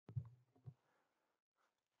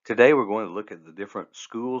Today we're going to look at the different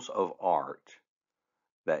schools of art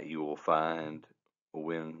that you will find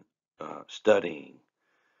when studying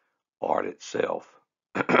art itself.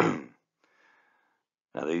 Now,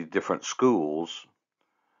 these different schools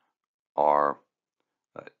are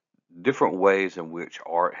uh, different ways in which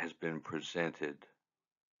art has been presented,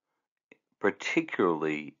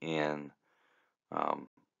 particularly in um,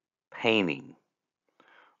 painting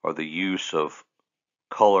or the use of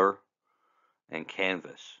color and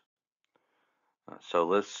canvas. So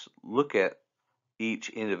let's look at each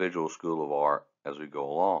individual school of art as we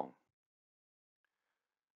go along.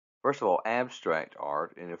 First of all, abstract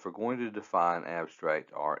art, and if we're going to define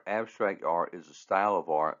abstract art is a style of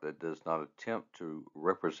art that does not attempt to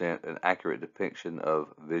represent an accurate depiction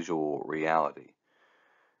of visual reality.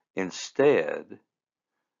 Instead,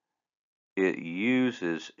 it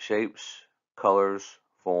uses shapes, colors,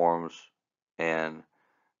 forms, and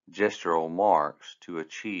gestural marks to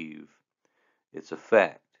achieve its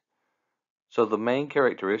effect. So the main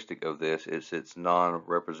characteristic of this is it's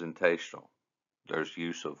non-representational. There's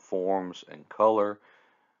use of forms and color,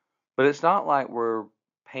 but it's not like we're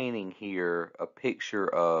painting here a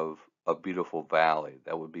picture of a beautiful valley.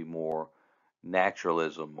 That would be more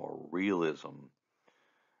naturalism or realism,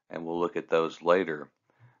 and we'll look at those later.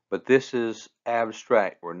 But this is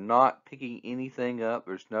abstract. We're not picking anything up.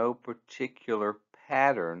 There's no particular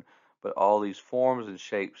pattern, but all these forms and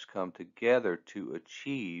shapes come together to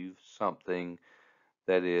achieve something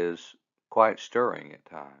that is quite stirring at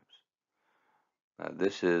times.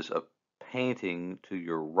 This is a painting to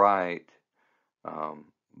your right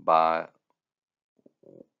by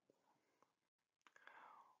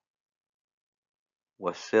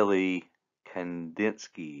Wasily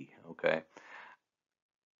Kandinsky. Okay,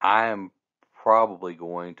 I am probably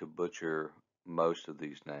going to butcher most of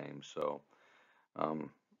these names, so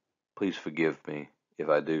um, please forgive me if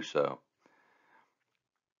I do so.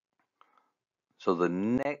 So the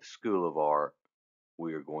next school of art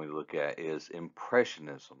we are going to look at is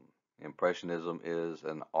Impressionism. Impressionism is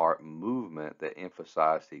an art movement that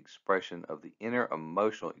emphasizes the expression of the inner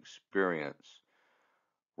emotional experience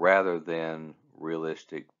rather than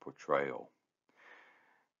realistic portrayal.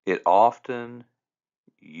 It often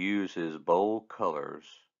uses bold colors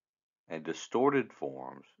and distorted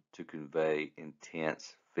forms to convey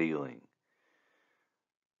intense feeling.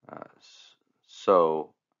 Uh,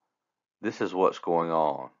 so this is what's going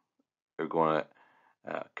on. They're going to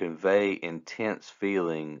convey intense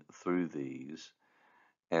feeling through these.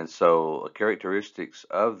 And so characteristics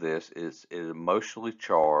of this is emotionally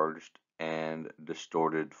charged and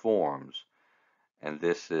distorted forms. And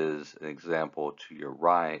this is an example to your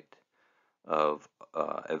right of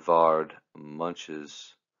Edvard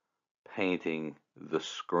Munch's painting The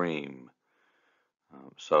Scream.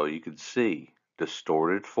 So you can see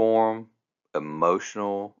distorted form,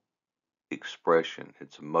 emotional expression.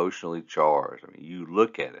 It's emotionally charged. I mean, you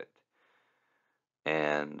look at it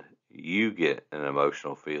and you get an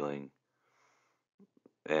emotional feeling,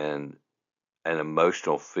 and an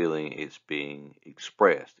emotional feeling is being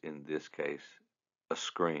expressed, in this case, a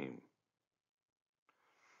scream.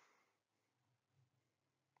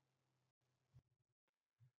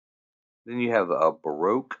 Then you have a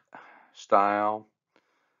Baroque style.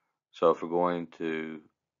 So if we're going to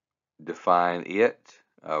define it,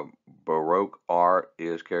 Baroque art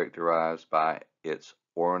is characterized by its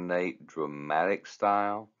ornate dramatic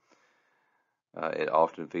style. It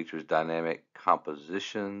often features dynamic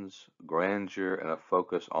compositions, grandeur, and a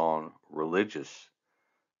focus on religious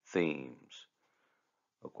themes.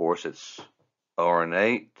 Of course, it's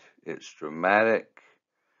ornate, it's dramatic,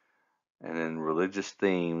 and then religious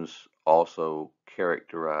themes also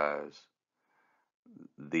characterize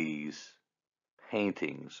these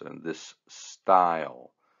paintings and this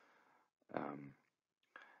style. Um,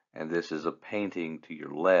 and this is a painting to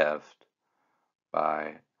your left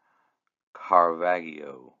by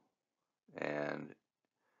Caravaggio. And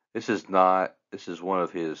this is one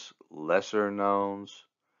of his lesser knowns,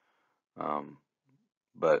 um,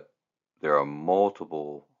 but there are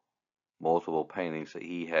multiple paintings that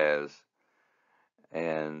he has,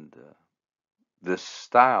 and this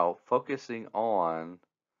style focusing on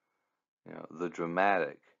the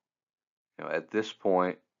dramatic. At this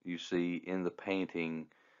point, you see in the painting,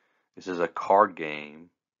 this is a card game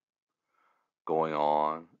going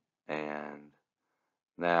on, and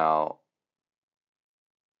now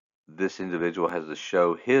this individual has to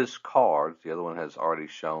show his cards. The other one has already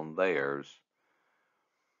shown theirs,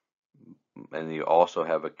 and you also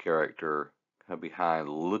have a character kind of behind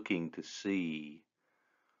looking to see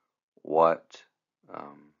what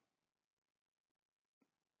um,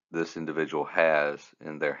 this individual has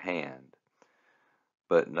in their hand.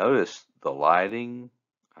 But notice the lighting.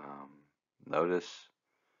 Notice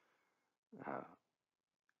uh,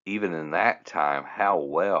 even in that time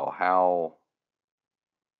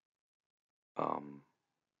um,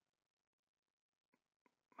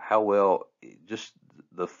 how well just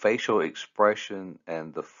the facial expression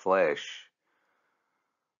and the flesh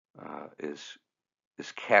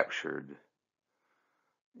is captured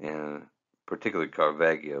in particularly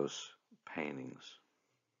Caravaggio's paintings.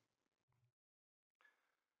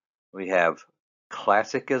 We have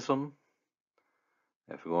classicism.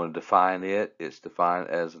 If we want to define it, it's defined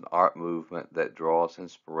as an art movement that draws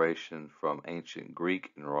inspiration from ancient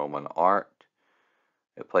Greek and Roman art.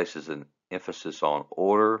 It places an emphasis on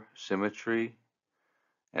order, symmetry,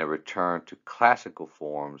 and a return to classical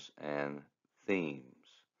forms and themes.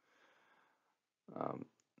 Um,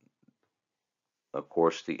 of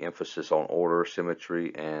course, the emphasis on order,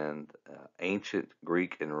 symmetry, and ancient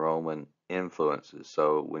Greek and Roman influences.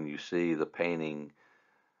 So when you see the painting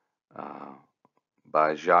uh,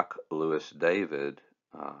 by Jacques Louis David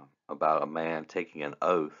about a man taking an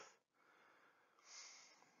oath,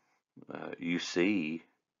 you see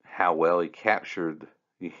how well he captured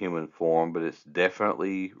the human form, but it's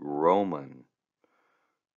definitely Roman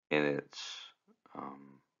in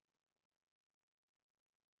um,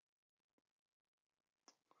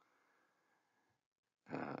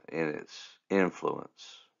 its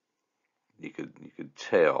influence. You could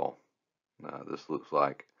tell this looks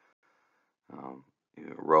like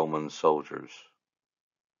Roman soldiers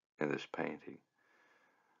in this painting,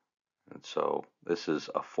 and so this is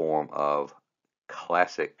a form of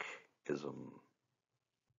classicism.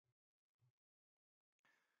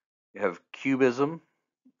 You have cubism,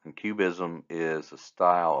 and cubism is a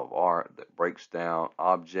style of art that breaks down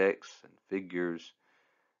objects and figures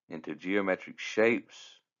into geometric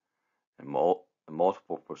shapes and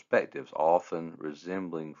multiple perspectives, often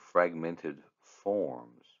resembling fragmented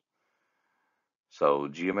forms. So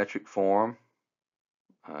geometric form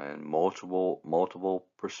and multiple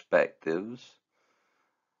perspectives.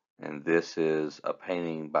 And this is a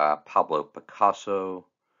painting by Pablo Picasso,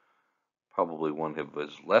 probably one of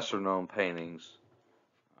his lesser known paintings.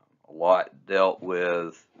 A lot dealt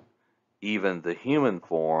with even the human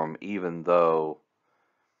form, even though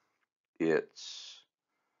it's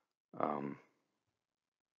um,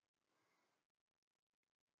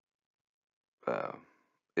 uh,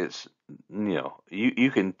 it's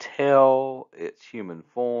you can tell it's human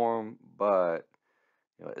form, but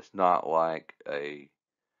it's not like a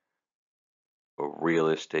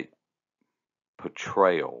realistic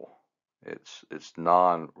portrayal. It's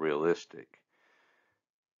non-realistic,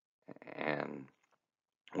 and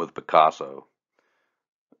with Picasso,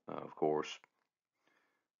 of course,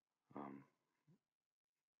 um,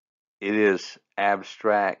 it is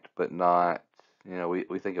abstract, but not.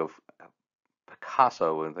 We think of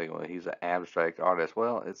Picasso and think, well, he's an abstract artist.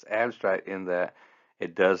 Well, it's abstract in that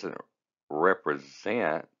it doesn't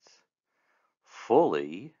represent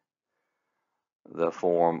fully the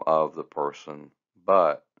form of the person,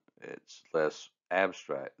 but it's less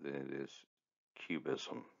abstract than it is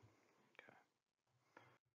cubism.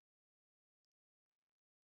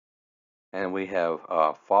 And we have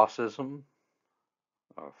Fauvism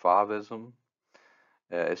or Fauvism.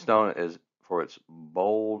 It's known as for its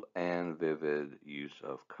bold and vivid use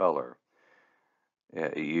of color.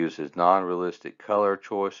 It uses non-realistic color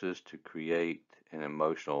choices to create an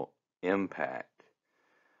emotional impact.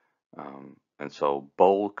 And so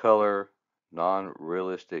bold color,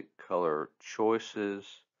 non-realistic color choices,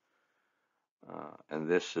 and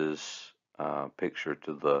this is pictured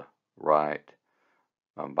to the right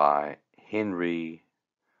by Henry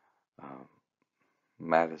um,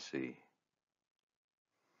 Matisse.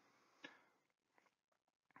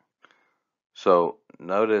 So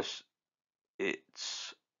notice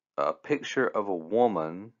it's a picture of a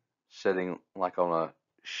woman sitting like on a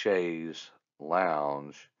chaise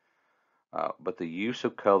lounge, but the use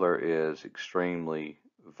of color is extremely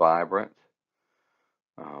vibrant,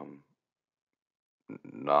 um,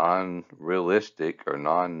 non-realistic or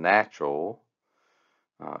non-natural.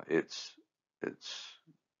 It's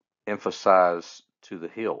emphasized to the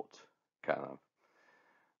hilt, kind of.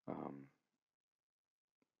 Um,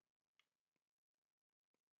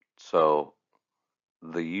 so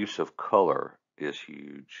the use of color is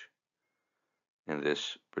huge in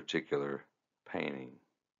this particular painting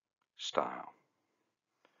style.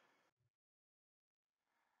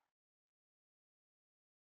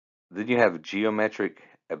 Then you have geometric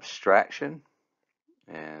abstraction,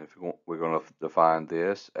 and we're going to define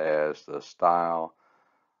this as the style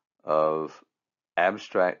of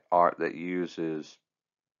abstract art that uses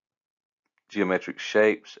geometric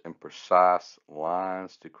shapes and precise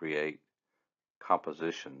lines to create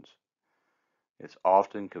compositions. It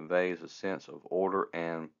often conveys a sense of order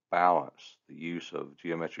and balance. The use of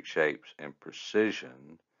geometric shapes and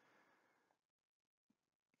precision,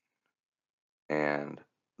 and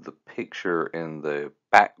the picture in the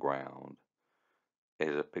background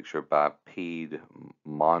is a picture by Pied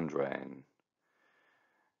Mondrian,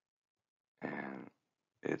 and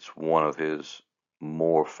it's one of his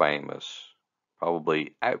more famous,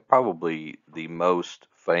 probably the most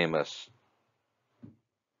famous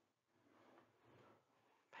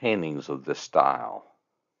paintings of this style.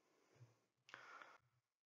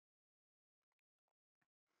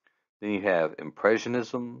 Then you have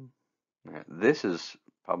Impressionism. This is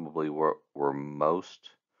probably what we're most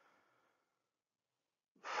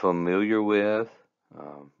familiar with,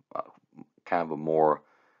 kind of a more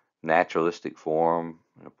naturalistic form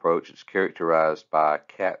and approach. It's characterized by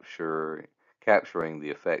capturing the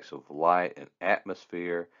effects of light and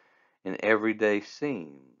atmosphere in everyday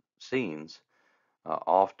scenes,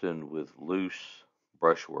 often with loose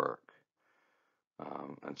brushwork.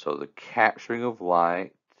 And so the capturing of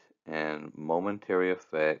light and momentary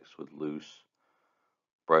effects with loose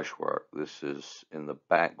brushwork. This is in the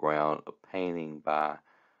background a painting by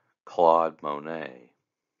Claude Monet.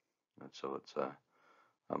 And so it's a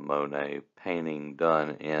Monet painting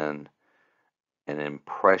done in an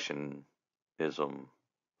impressionism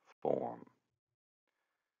form.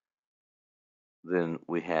 Then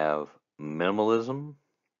we have minimalism,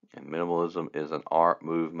 and minimalism is an art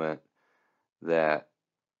movement that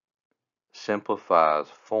simplifies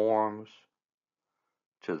forms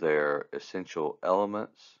to their essential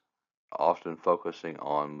elements, often focusing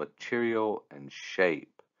on material and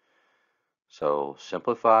shape. So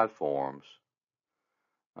simplified forms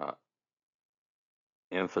uh,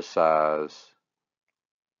 emphasize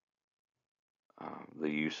the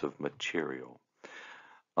use of material.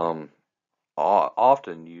 Um,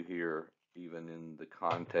 Often you hear, even in the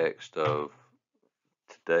context of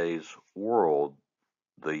today's world,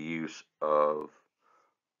 the use of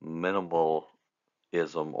minimalism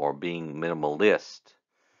or being minimalist.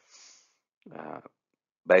 Uh,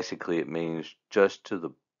 Basically, it means just to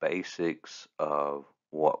the basics of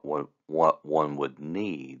what one would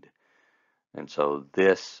need. And so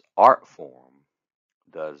this art form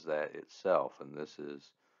does that itself, and this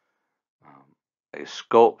is um, a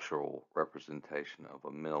sculptural representation of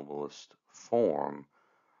a minimalist form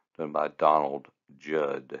done by Donald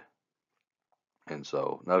Judd. And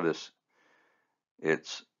so notice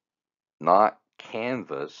it's not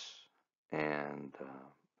canvas and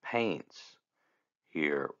paints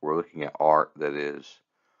here. We're looking at art that is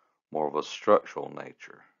more of a structural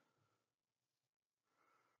nature.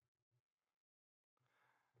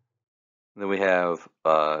 Then we have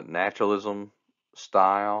naturalism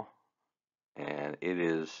style, and it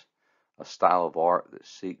is a style of art that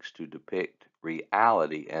seeks to depict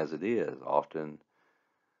reality as it is, often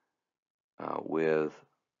with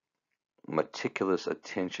meticulous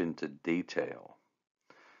attention to detail.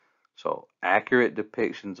 So, accurate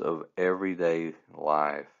depictions of everyday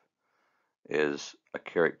life is a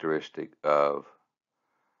characteristic of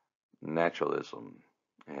naturalism.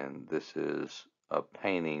 And this is a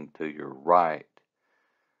painting to your right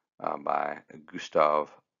by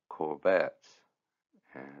Gustave Courbet.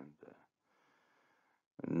 And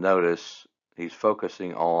notice he's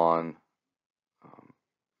focusing on um,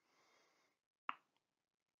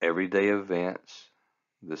 everyday events.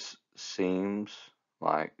 This seems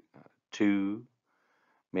like two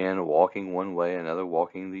men walking one way, another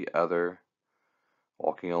walking the other,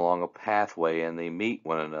 walking along a pathway, and they meet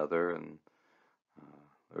one another. And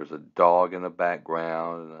there's a dog in the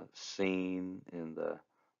background and a scene in the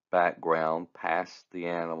background past the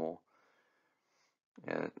animal.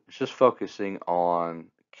 And it's just focusing on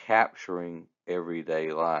capturing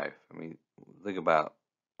everyday life. I mean, think about,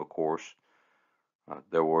 of course,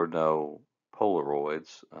 there were no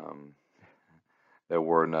Polaroids. There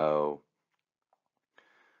were no,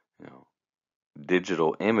 you know,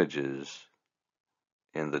 digital images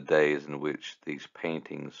in the days in which these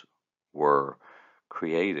paintings were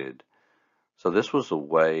created. So this was a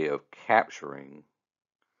way of capturing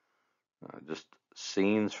just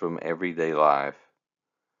scenes from everyday life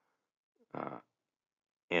uh,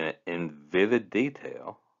 in vivid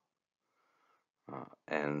detail,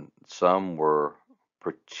 and some were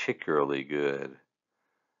particularly good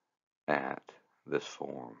at this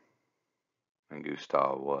form, and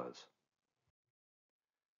Gustave was.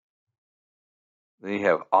 Then you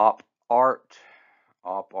have op art.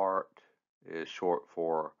 Op art is short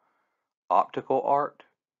for optical art.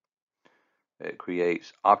 It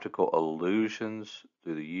creates optical illusions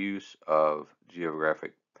through the use of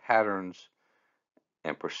geographic patterns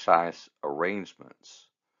and precise arrangements.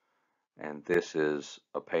 And this is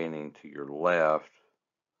a painting to your left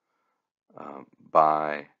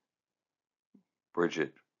by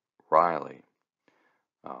Bridget Riley.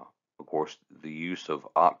 Uh, of course, the use of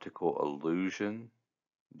optical illusion,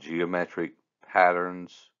 geometric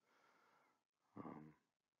patterns, um,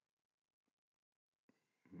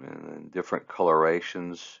 and then different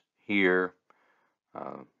colorations here.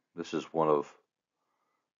 This is one of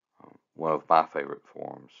my favorite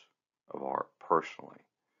forms of art personally.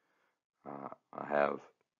 I have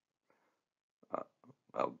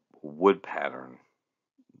a wood pattern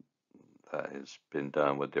that has been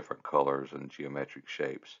done with different colors and geometric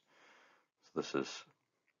shapes. So this is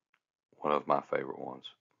one of my favorite ones.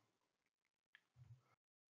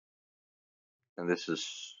 And this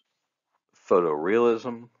is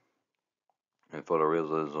photorealism. And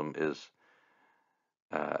photorealism is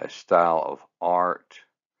a style of art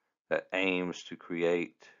that aims to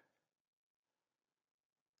create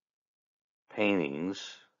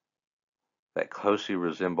paintings that closely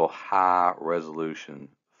resemble high resolution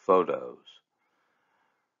photos.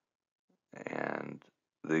 And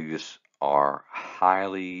these are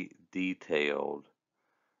highly detailed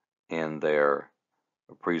in their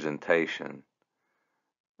presentation.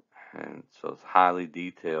 And so it's highly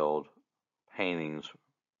detailed paintings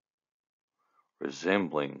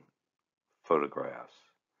resembling photographs.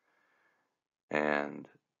 And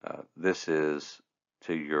this is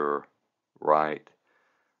to your right,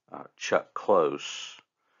 Chuck Close,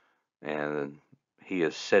 and he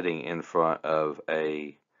is sitting in front of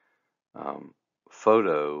a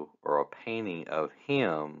photo or a painting of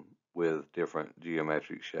him with different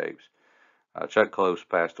geometric shapes. Chuck Close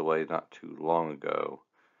passed away not too long ago,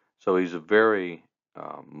 so he's a very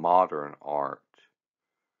modern art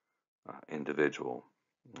individual.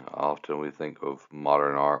 Often we think of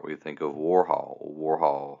modern art, we think of Warhol.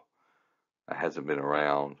 Warhol hasn't been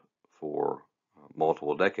around for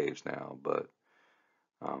multiple decades now, but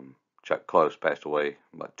Chuck Close passed away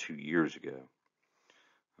about 2 years ago.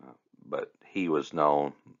 But he was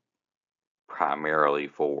known primarily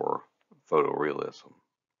for photorealism.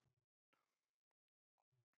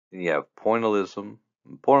 And you have pointillism.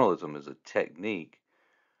 Pointillism is a technique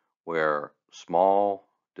where small,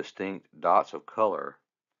 distinct dots of color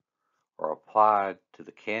are applied to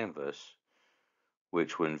the canvas,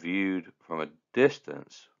 which, when viewed from a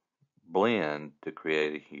distance, blend to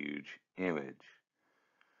create a huge image.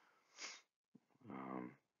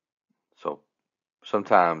 So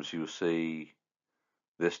sometimes you'll see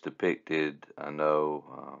this depicted, I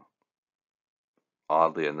know,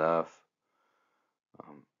 oddly enough,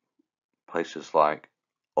 um, places like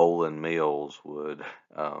Olin Mills would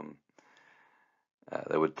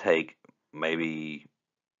they would take maybe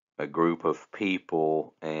a group of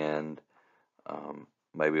people, and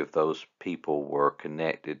maybe if those people were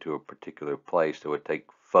connected to a particular place, they would take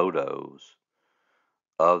photos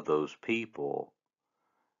of those people.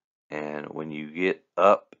 And when you get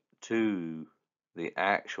up to the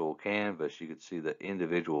actual canvas, you could see the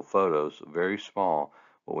individual photos, very small,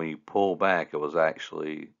 but when you pull back, it was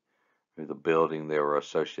actually the building they were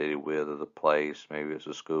associated with, or the place. Maybe it's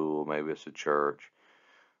a school, maybe it's a church.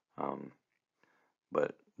 Um,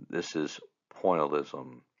 but this is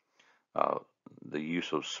pointillism, uh, the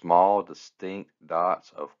use of small, distinct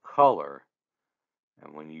dots of color.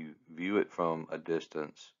 And when you view it from a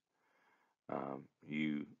distance,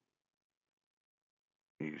 you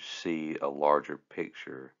see a larger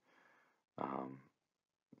picture. Um,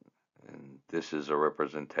 and this is a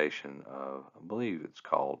representation of, I believe it's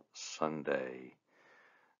called Sunday.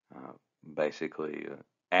 Basically,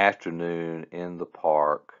 afternoon in the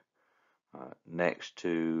park, next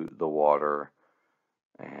to the water,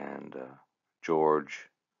 and George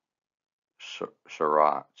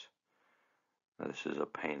Seurat. This is a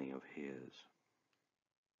painting of his.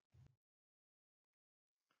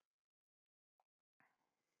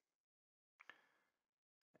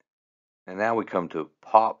 And now we come to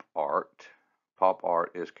pop art. Pop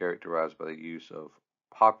art is characterized by the use of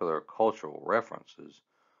popular cultural references,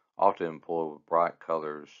 often employed with bright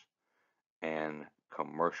colors and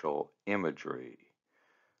commercial imagery.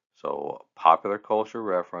 So, popular culture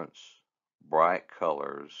reference, bright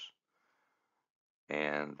colors,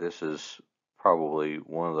 and this is probably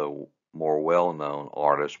one of the more well known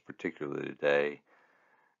artists, particularly today,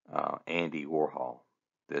 Andy Warhol.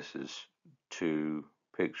 This is two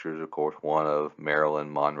pictures, of course, one of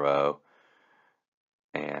Marilyn Monroe,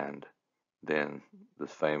 and then the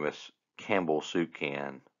famous Campbell soup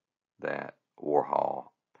can that Warhol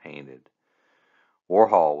painted.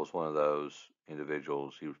 Warhol was one of those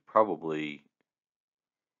individuals. He was probably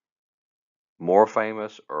more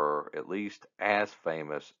famous, or at least as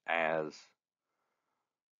famous as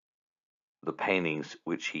the paintings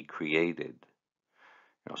which he created.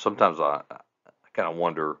 Sometimes I kind of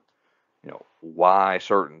wonder, why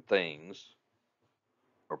certain things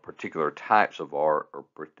or particular types of art or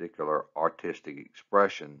particular artistic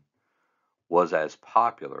expression was as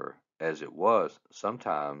popular as it was.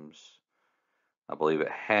 Sometimes I believe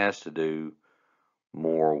it has to do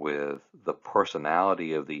more with the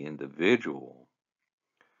personality of the individual,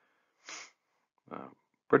 uh,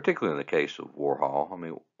 particularly in the case of Warhol. I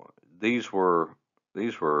mean, these were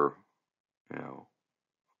these were you know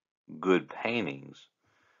good paintings.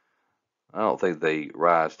 I don't think they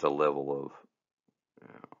rise to the level of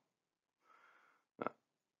you know,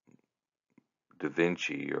 Da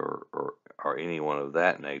Vinci or anyone of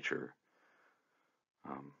that nature.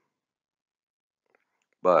 Um,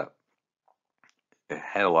 but it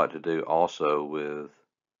had a lot to do also with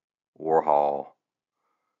Warhol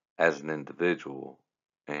as an individual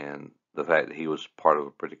and the fact that he was part of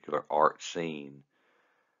a particular art scene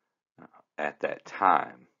at that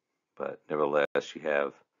time. But nevertheless, you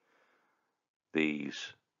have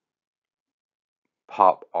these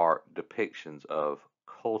pop art depictions of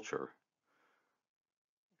culture,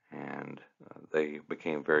 and they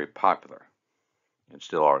became very popular and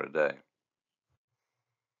still are today.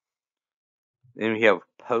 Then we have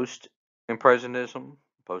post-impressionism.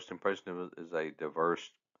 Post-impressionism is a diverse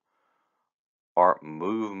art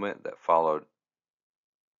movement that followed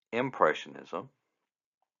impressionism.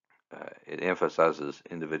 It emphasizes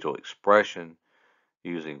individual expression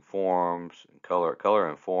using forms and color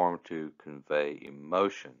and form to convey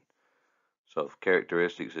emotion. So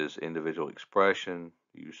characteristics is individual expression,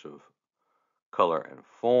 use of color and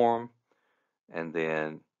form, and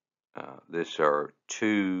then these are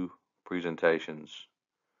two presentations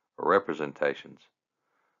or representations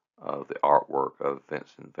of the artwork of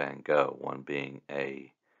Vincent van Gogh, one being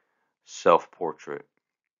a self-portrait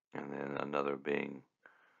and then another being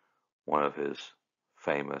one of his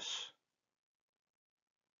famous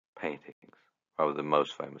paintings, probably the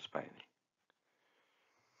most famous painting.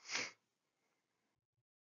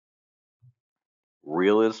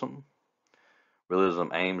 Realism.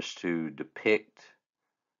 Realism aims to depict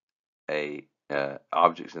a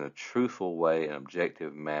objects in a truthful way, an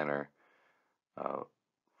objective manner, uh,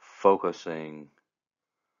 focusing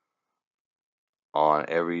on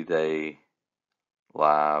everyday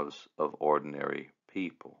lives of ordinary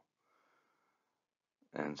people.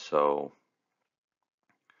 And so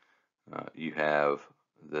you have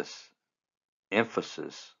this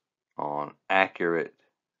emphasis on accurate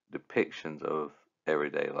depictions of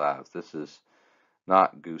everyday lives. This is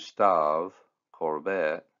not Gustave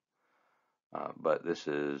Courbet, but this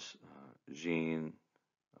is Jean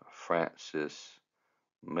Francis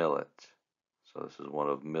Millet. So this is one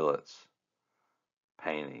of Millet's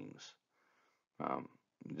paintings. Um,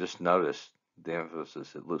 just notice the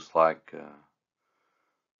emphasis. It looks like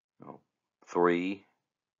three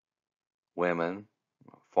women,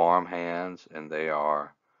 farm hands, and they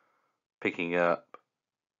are picking up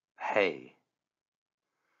hay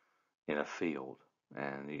in a field.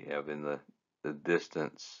 And you have in the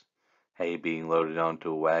distance hay being loaded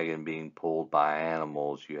onto a wagon being pulled by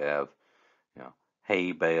animals. You have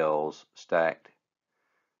hay bales stacked,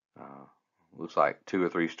 uh, looks like 2 or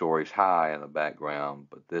 3 stories high in the background,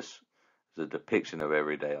 but this is a depiction of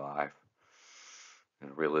everyday life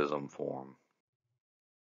in realism form.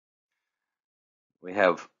 We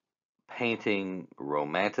have painting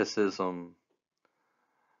romanticism.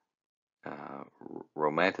 Uh,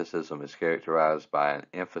 Romanticism is characterized by an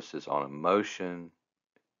emphasis on emotion,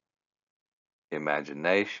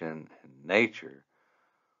 imagination, and nature,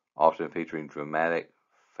 often featuring dramatic,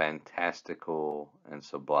 fantastical, and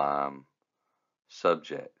sublime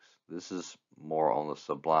subjects. This is more on the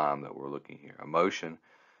sublime that we're looking here. Emotion,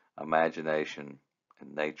 imagination,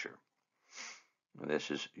 and nature. And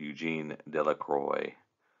this is Eugene Delacroix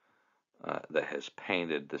that has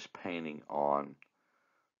painted this painting on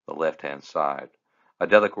the left-hand side.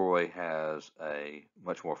 Delacroix has a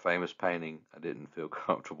much more famous painting. I didn't feel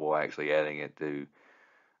comfortable actually adding it to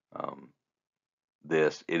um,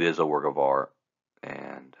 this. It is a work of art,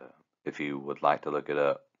 and if you would like to look it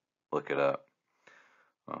up, look it up.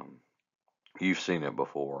 Um, you've seen it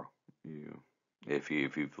before, if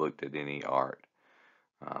you've looked at any art,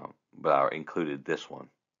 but I included this one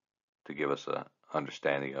to give us a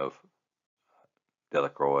understanding of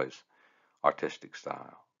Delacroix's artistic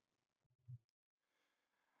style.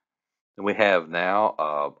 And we have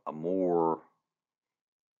now a more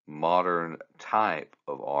modern type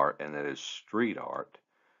of art, and that is street art.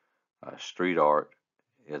 Street art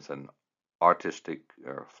is an artistic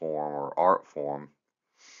form or art form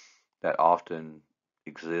that often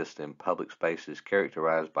exists in public spaces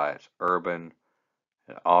characterized by its urban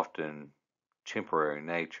and often temporary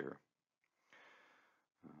nature.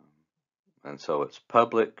 And so it's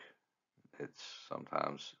public, it's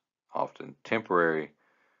sometimes often temporary,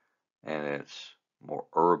 and it's more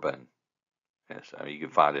urban. I mean, you can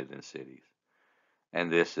find it in cities.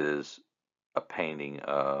 And this is a painting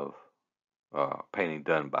done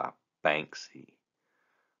by Banksy,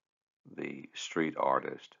 the street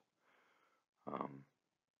artist. Um,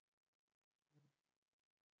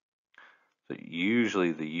 so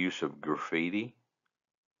usually the use of graffiti.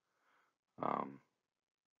 Um,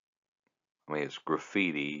 I mean, it's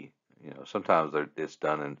graffiti. Sometimes it's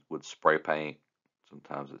done with spray paint.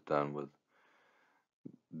 Sometimes it's done with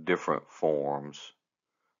different forms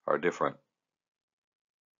or different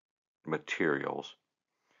materials.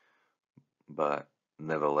 But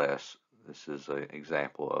nevertheless, this is an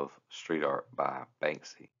example of street art by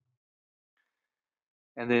Banksy.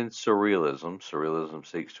 And then surrealism. Surrealism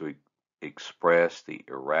seeks to express the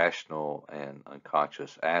irrational and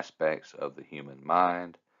unconscious aspects of the human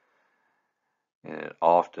mind, and it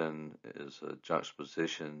often is a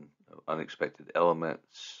juxtaposition of unexpected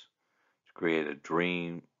elements to create a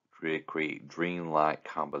dream, create dreamlike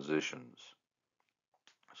compositions.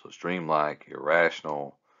 So it's dreamlike,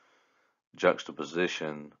 irrational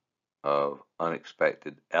juxtaposition of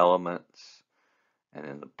unexpected elements, and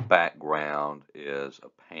in the background is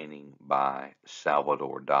a painting by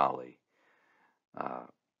Salvador Dali. Uh,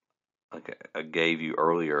 like I gave you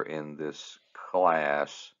earlier in this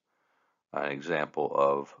class an example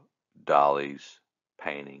of Dali's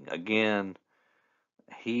painting. Again,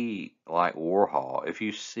 he, like Warhol, if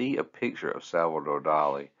you see a picture of Salvador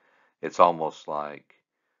Dali, it's almost like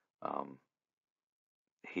um,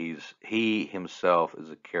 he himself is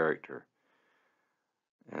a character.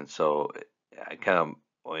 And so I kind of,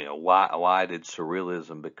 why did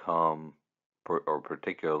surrealism become, or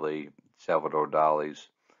particularly Salvador Dali's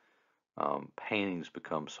paintings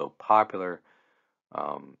become so popular?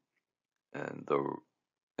 Um, and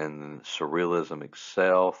surrealism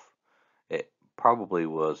itself, it probably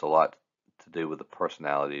was a lot to do with the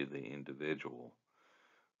personality of the individual,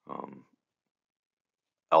 um,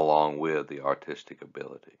 along with the artistic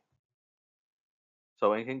ability.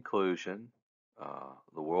 So, in conclusion,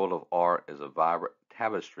 the world of art is a vibrant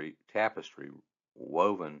tapestry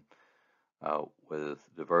woven with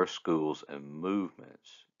diverse schools and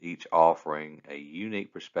movements, each offering a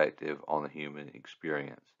unique perspective on the human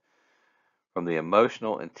experience. From the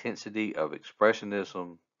emotional intensity of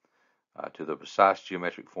expressionism to the precise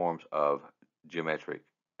geometric forms of geometric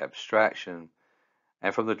abstraction,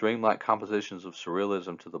 and from the dreamlike compositions of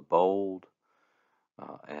surrealism to the bold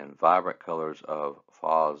and vibrant colors of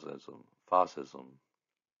Fauvism,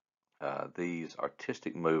 these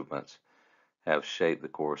artistic movements have shaped the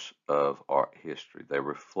course of art history. They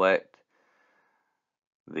reflect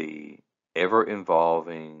the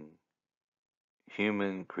ever-evolving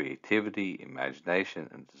human creativity, imagination,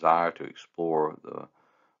 and desire to explore the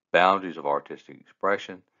boundaries of artistic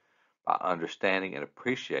expression. By understanding and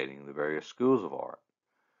appreciating the various schools of art,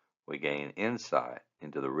 we gain insight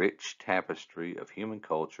into the rich tapestry of human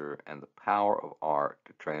culture and the power of art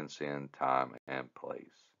to transcend time and place.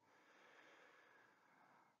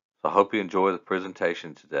 So I hope you enjoy the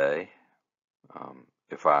presentation today.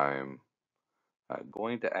 If I'm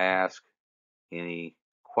going to ask any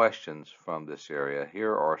questions from this area,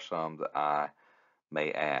 here are some that I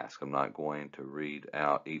may ask. I'm not going to read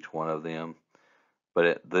out each one of them, but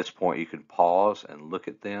at this point you can pause and look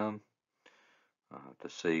at them to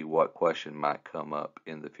see what question might come up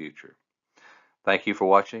in the future. Thank you for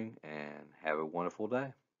watching and have a wonderful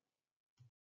day.